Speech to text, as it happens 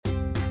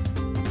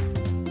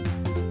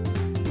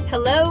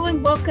Hello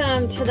and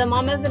welcome to the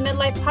Mamas in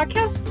Midlife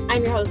podcast.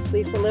 I'm your host,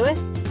 Lisa Lewis,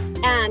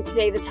 and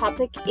today the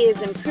topic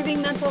is improving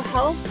mental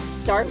health.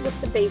 Start with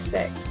the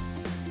basics.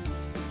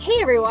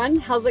 Hey everyone,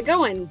 how's it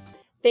going?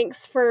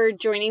 Thanks for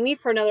joining me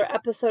for another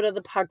episode of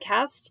the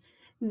podcast.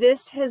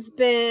 This has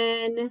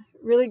been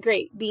really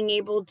great being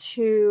able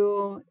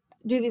to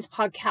do these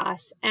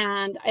podcasts,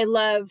 and I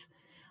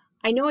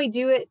know I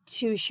do it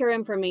to share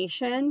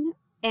information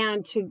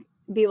and to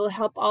be able to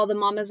help all the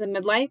mamas in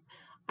midlife.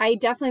 I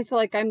definitely feel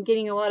like I'm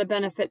getting a lot of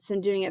benefits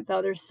in doing it,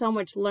 though. There's so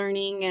much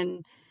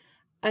learning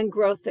and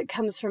growth that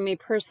comes from me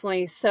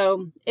personally.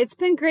 So it's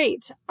been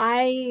great.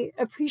 I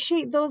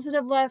appreciate those that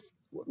have left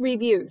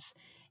reviews.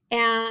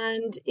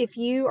 And if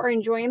you are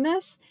enjoying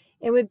this,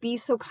 it would be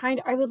so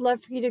kind. I would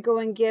love for you to go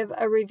and give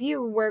a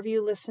review wherever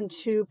you listen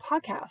to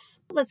podcasts.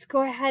 Let's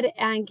go ahead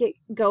and get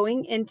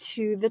going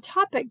into the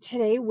topic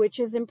today, which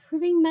is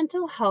improving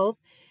mental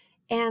health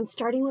and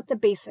starting with the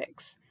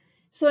basics.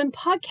 So in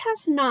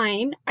podcast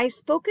 9, I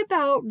spoke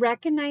about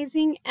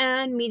recognizing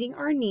and meeting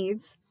our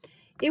needs.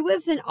 It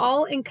was an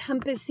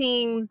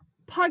all-encompassing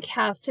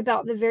podcast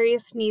about the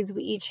various needs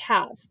we each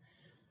have.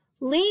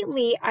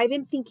 Lately, I've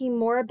been thinking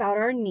more about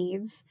our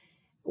needs,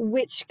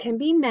 which can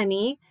be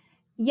many,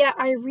 yet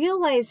I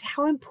realize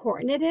how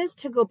important it is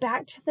to go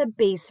back to the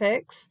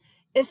basics,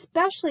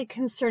 especially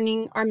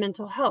concerning our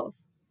mental health.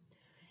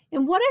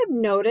 And what I've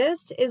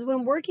noticed is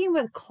when working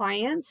with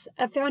clients,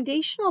 a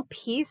foundational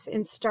piece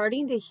in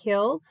starting to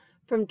heal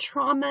from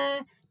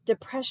trauma,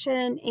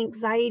 depression,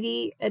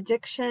 anxiety,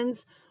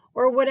 addictions,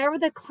 or whatever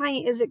the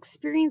client is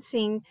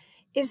experiencing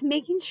is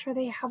making sure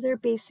they have their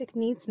basic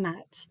needs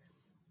met.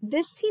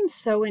 This seems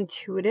so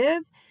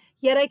intuitive,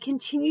 yet I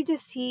continue to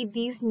see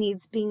these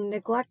needs being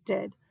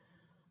neglected.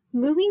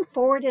 Moving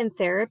forward in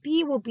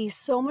therapy will be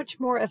so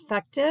much more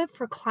effective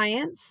for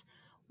clients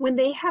when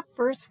they have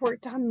first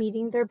worked on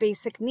meeting their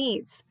basic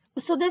needs.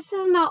 So this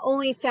is not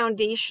only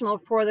foundational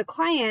for the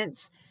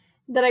clients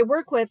that I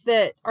work with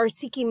that are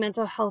seeking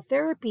mental health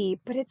therapy,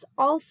 but it's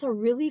also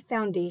really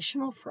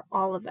foundational for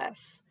all of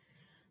us.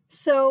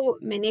 So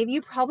many of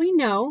you probably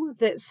know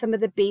that some of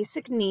the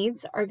basic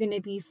needs are going to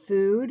be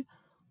food,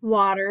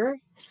 water,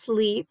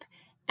 sleep,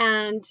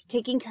 and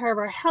taking care of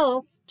our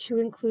health to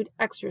include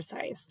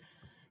exercise.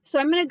 So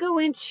I'm going to go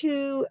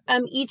into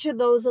each of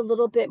those a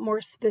little bit more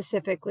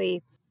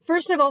specifically.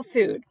 First of all,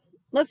 food.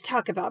 Let's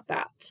talk about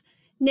that.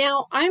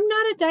 Now, I'm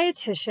not a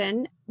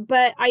dietitian,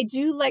 but I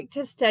do like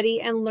to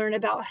study and learn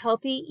about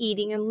healthy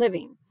eating and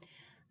living.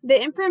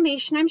 The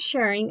information I'm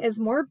sharing is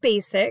more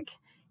basic,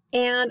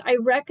 and I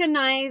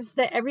recognize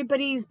that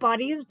everybody's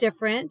body is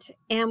different,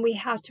 and we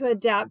have to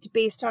adapt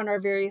based on our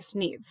various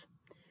needs.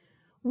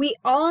 We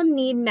all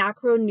need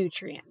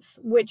macronutrients,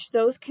 which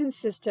those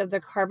consist of the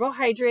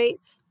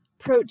carbohydrates,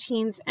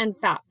 proteins, and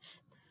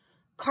fats.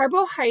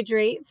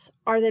 Carbohydrates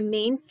are the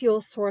main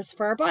fuel source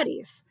for our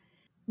bodies.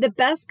 The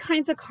best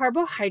kinds of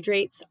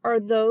carbohydrates are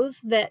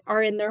those that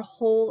are in their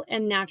whole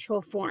and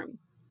natural form.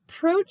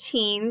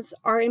 Proteins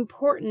are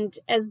important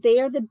as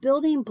they are the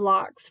building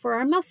blocks for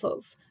our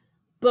muscles,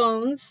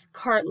 bones,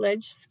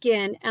 cartilage,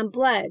 skin, and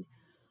blood.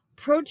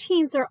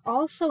 Proteins are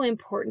also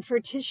important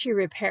for tissue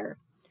repair.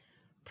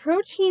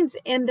 Proteins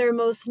in their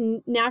most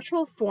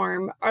natural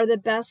form are the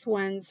best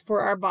ones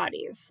for our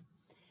bodies.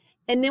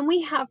 And then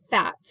we have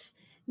fats.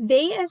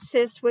 They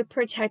assist with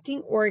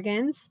protecting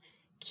organs,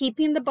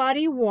 keeping the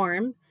body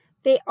warm.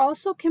 They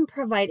also can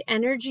provide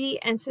energy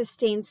and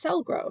sustain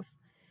cell growth.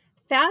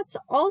 Fats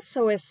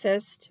also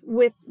assist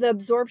with the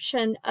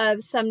absorption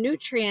of some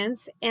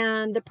nutrients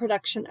and the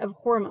production of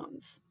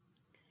hormones.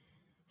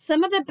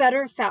 Some of the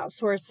better fat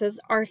sources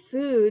are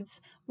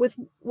foods with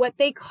what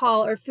they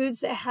call, or foods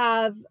that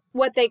have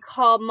what they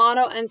call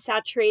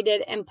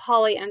monounsaturated and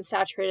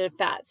polyunsaturated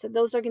fats. So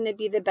those are going to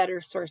be the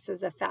better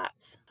sources of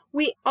fats.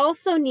 We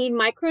also need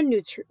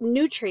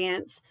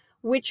micronutrients,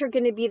 which are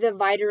going to be the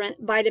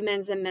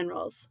vitamins and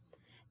minerals.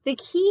 The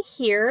key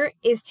here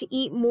is to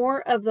eat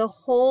more of the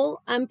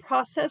whole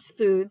unprocessed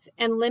foods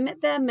and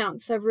limit the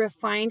amounts of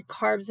refined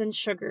carbs and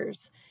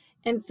sugars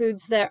and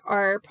foods that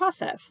are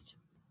processed.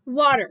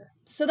 Water.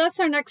 So that's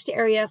our next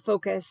area of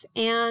focus,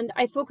 and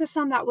I focus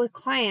on that with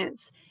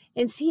clients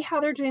and see how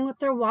they're doing with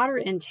their water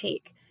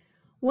intake.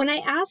 When I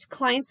ask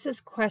clients this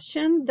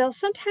question, they'll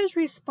sometimes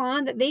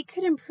respond that they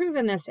could improve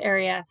in this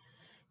area.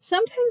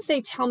 Sometimes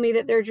they tell me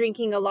that they're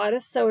drinking a lot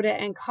of soda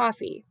and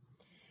coffee.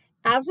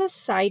 As a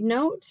side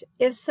note,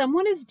 if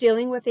someone is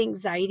dealing with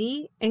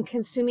anxiety and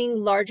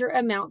consuming larger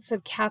amounts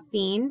of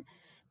caffeine,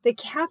 the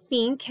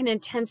caffeine can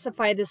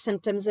intensify the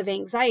symptoms of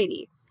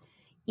anxiety.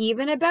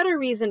 Even a better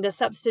reason to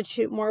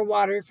substitute more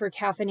water for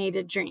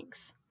caffeinated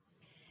drinks.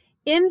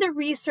 In the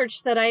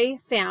research that I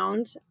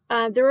found,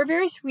 there were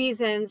various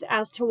reasons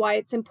as to why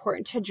it's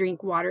important to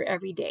drink water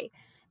every day.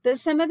 But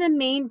some of the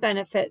main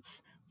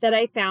benefits that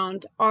I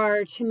found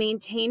are to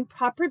maintain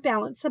proper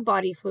balance of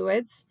body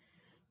fluids,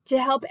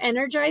 to help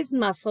energize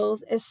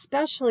muscles,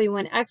 especially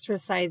when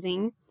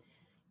exercising,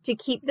 to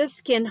keep the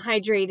skin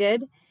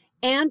hydrated,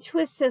 and to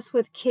assist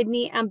with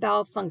kidney and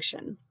bowel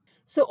function.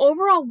 So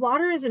overall,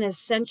 water is an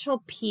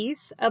essential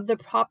piece of the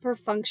proper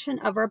function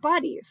of our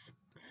bodies.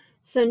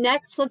 So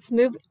next, let's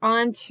move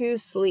on to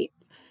sleep.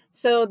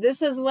 So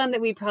this is one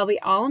that we probably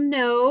all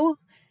know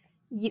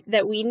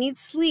that we need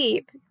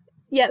sleep,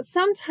 yet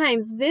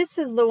sometimes this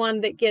is the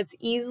one that gets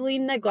easily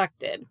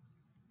neglected,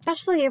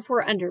 especially if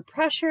we're under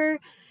pressure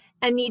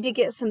and need to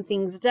get some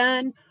things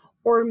done,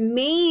 or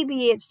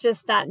maybe it's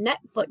just that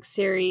Netflix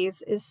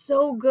series is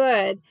so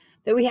good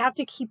that we have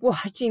to keep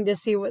watching to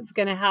see what's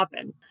going to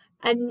happen.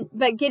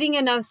 But getting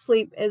enough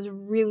sleep is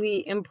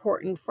really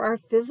important for our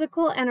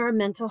physical and our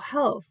mental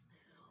health.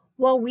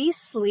 While we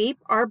sleep,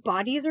 our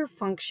bodies are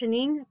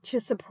functioning to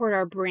support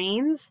our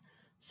brains,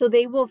 so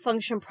they will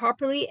function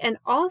properly and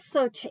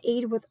also to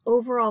aid with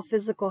overall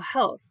physical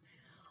health.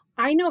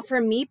 I know for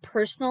me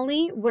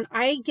personally, when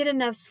I get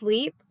enough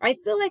sleep, I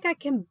feel like I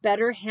can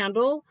better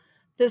handle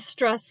the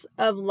stress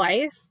of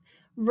life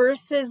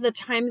versus the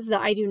times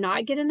that I do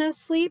not get enough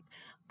sleep.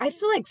 I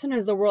feel like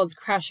sometimes the world's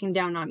crashing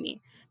down on me.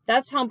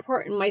 That's how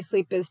important my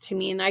sleep is to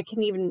me, and I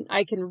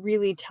can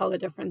really tell the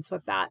difference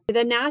with that.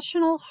 The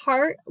National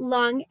Heart,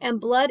 Lung,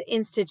 and Blood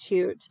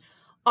Institute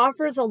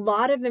offers a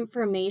lot of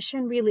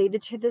information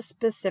related to the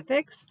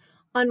specifics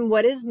on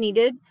what is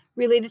needed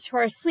related to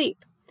our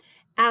sleep,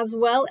 as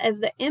well as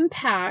the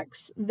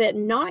impacts that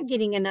not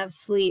getting enough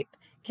sleep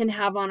can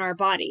have on our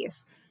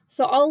bodies.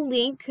 So I'll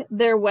link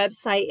their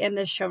website in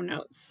the show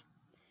notes.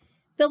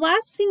 The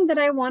last thing that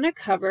I want to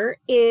cover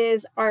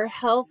is our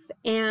health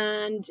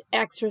and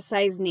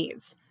exercise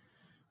needs.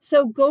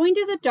 So going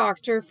to the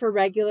doctor for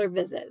regular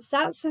visits,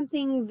 that's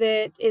something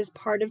that is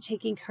part of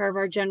taking care of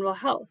our general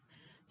health.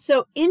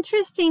 So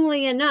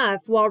interestingly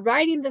enough, while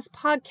writing this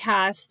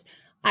podcast,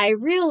 I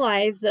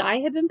realized that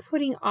I had been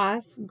putting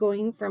off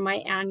going for my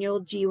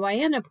annual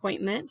GYN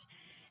appointment.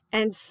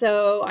 And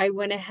so I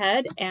went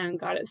ahead and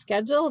got it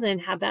scheduled and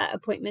had that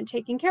appointment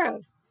taken care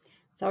of.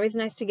 It's always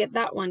nice to get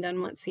that one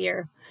done once a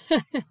year.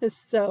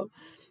 So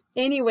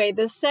anyway,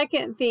 the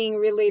second thing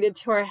related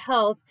to our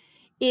health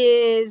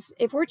is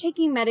if we're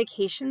taking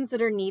medications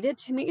that are needed,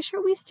 to make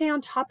sure we stay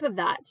on top of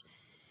that.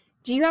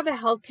 Do you have a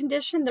health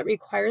condition that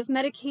requires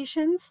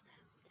medications?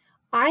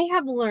 I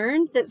have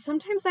learned that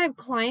sometimes I have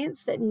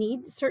clients that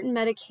need certain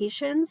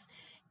medications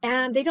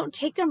and they don't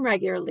take them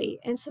regularly.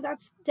 And so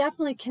that's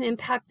definitely can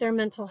impact their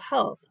mental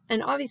health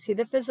and obviously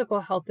the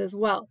physical health as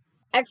well.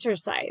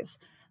 Exercise.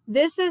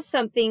 This is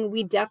something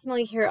we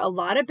definitely hear a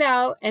lot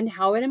about and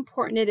how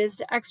important it is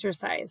to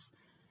exercise.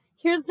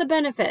 Here's the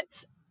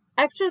benefits.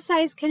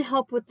 Exercise can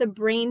help with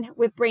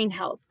brain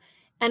health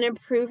and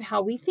improve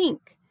how we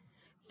think.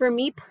 For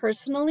me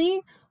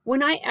personally,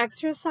 when I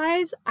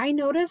exercise, I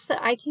notice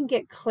that I can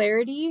get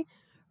clarity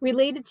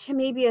related to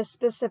maybe a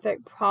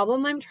specific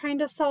problem I'm trying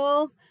to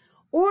solve,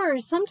 or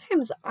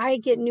sometimes I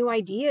get new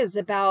ideas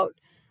about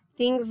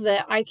things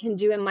that I can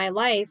do in my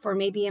life or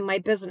maybe in my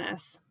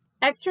business.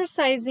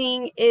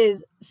 Exercising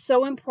is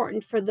so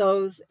important for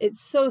those,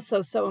 it's so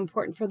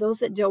important for those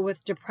that deal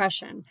with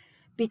depression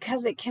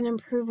because it can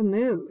improve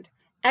mood.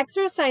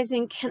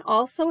 Exercising can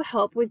also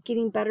help with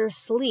getting better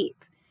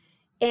sleep,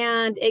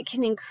 and it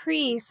can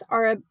increase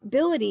our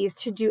abilities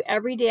to do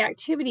everyday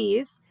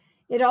activities.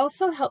 It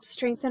also helps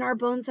strengthen our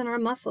bones and our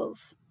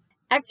muscles.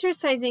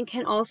 Exercising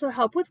can also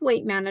help with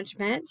weight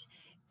management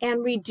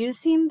and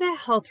reducing the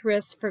health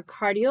risks for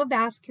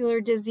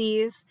cardiovascular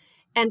disease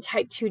and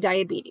type 2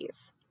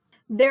 diabetes.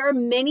 There are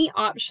many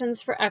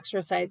options for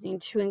exercising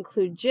to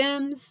include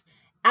gyms,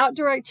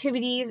 outdoor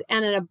activities,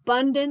 and an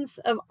abundance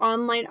of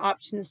online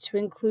options to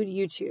include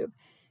YouTube.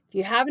 If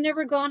you haven't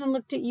ever gone and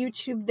looked at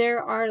YouTube,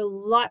 there are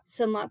lots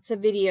and lots of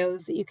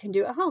videos that you can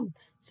do at home.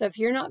 So if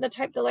you're not the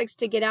type that likes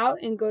to get out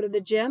and go to the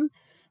gym,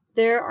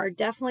 there are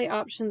definitely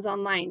options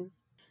online.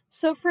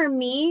 So for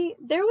me,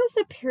 there was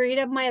a period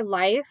of my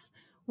life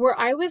where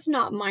I was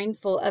not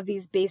mindful of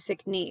these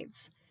basic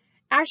needs.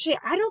 Actually,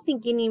 I don't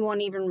think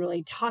anyone even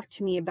really talked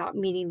to me about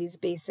meeting these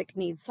basic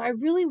needs, so I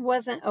really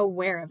wasn't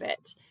aware of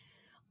it.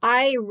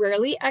 I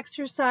rarely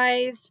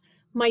exercised.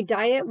 My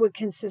diet would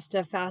consist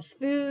of fast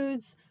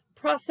foods,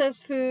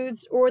 processed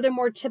foods, or the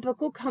more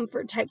typical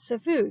comfort types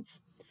of foods.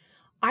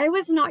 I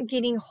was not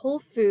getting whole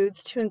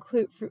foods to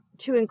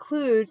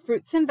include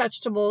fruits and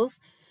vegetables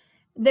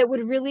that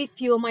would really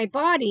fuel my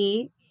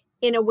body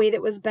in a way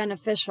that was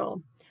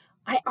beneficial.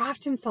 I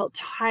often felt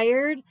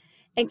tired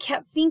and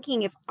kept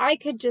thinking if I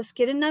could just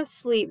get enough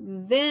sleep,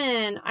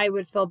 then I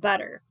would feel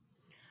better.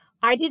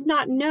 I did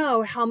not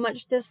know how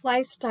much this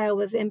lifestyle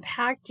was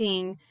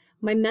impacting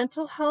my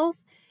mental health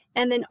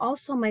and then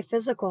also my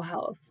physical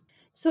health.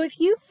 So if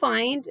you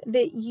find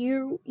that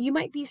you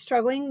might be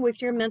struggling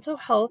with your mental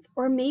health,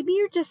 or maybe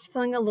you're just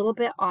feeling a little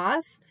bit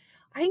off,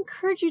 I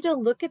encourage you to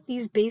look at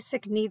these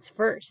basic needs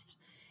first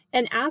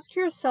and ask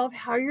yourself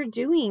how you're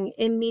doing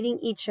in meeting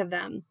each of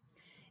them.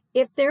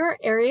 If there are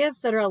areas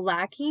that are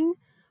lacking,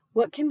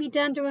 what can be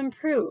done to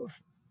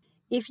improve?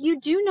 If you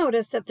do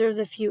notice that there's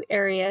a few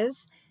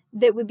areas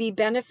that would be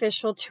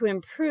beneficial to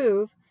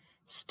improve,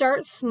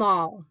 start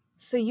small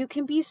so you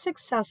can be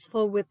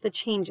successful with the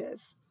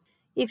changes.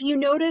 If you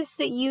notice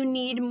that you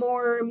need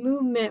more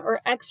movement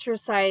or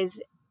exercise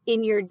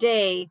in your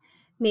day,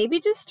 maybe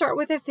just start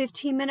with a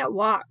 15-minute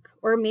walk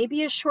or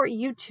maybe a short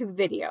YouTube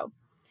video.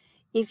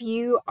 If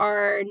you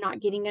are not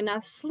getting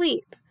enough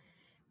sleep,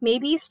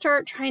 maybe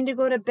start trying to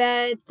go to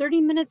bed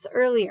 30 minutes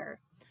earlier.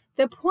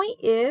 The point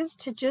is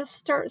to just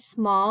start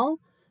small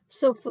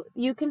so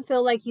you can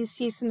feel like you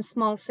see some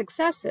small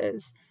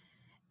successes.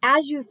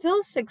 As you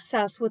feel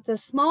success with the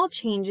small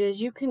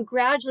changes, you can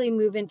gradually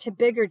move into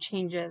bigger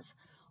changes,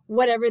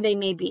 whatever they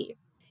may be.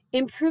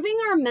 Improving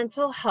our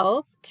mental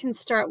health can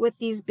start with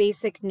these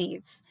basic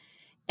needs,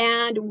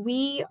 and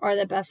we are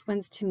the best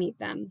ones to meet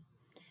them.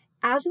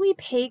 As we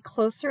pay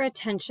closer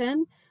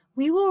attention,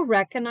 we will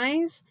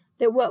recognize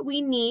what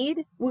we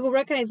need,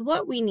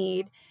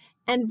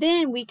 and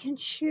then we can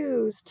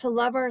choose to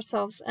love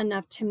ourselves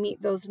enough to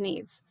meet those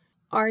needs.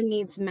 Our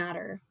needs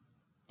matter.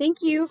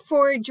 Thank you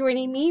for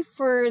joining me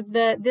for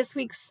this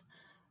week's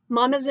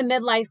Mamas in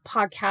Midlife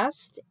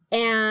podcast.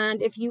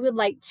 And if you would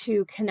like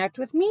to connect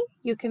with me,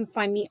 you can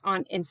find me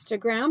on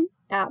Instagram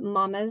at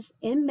Mamas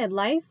in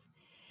Midlife.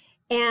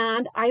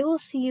 And I will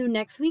see you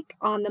next week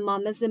on the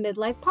Mamas in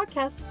Midlife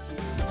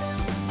podcast.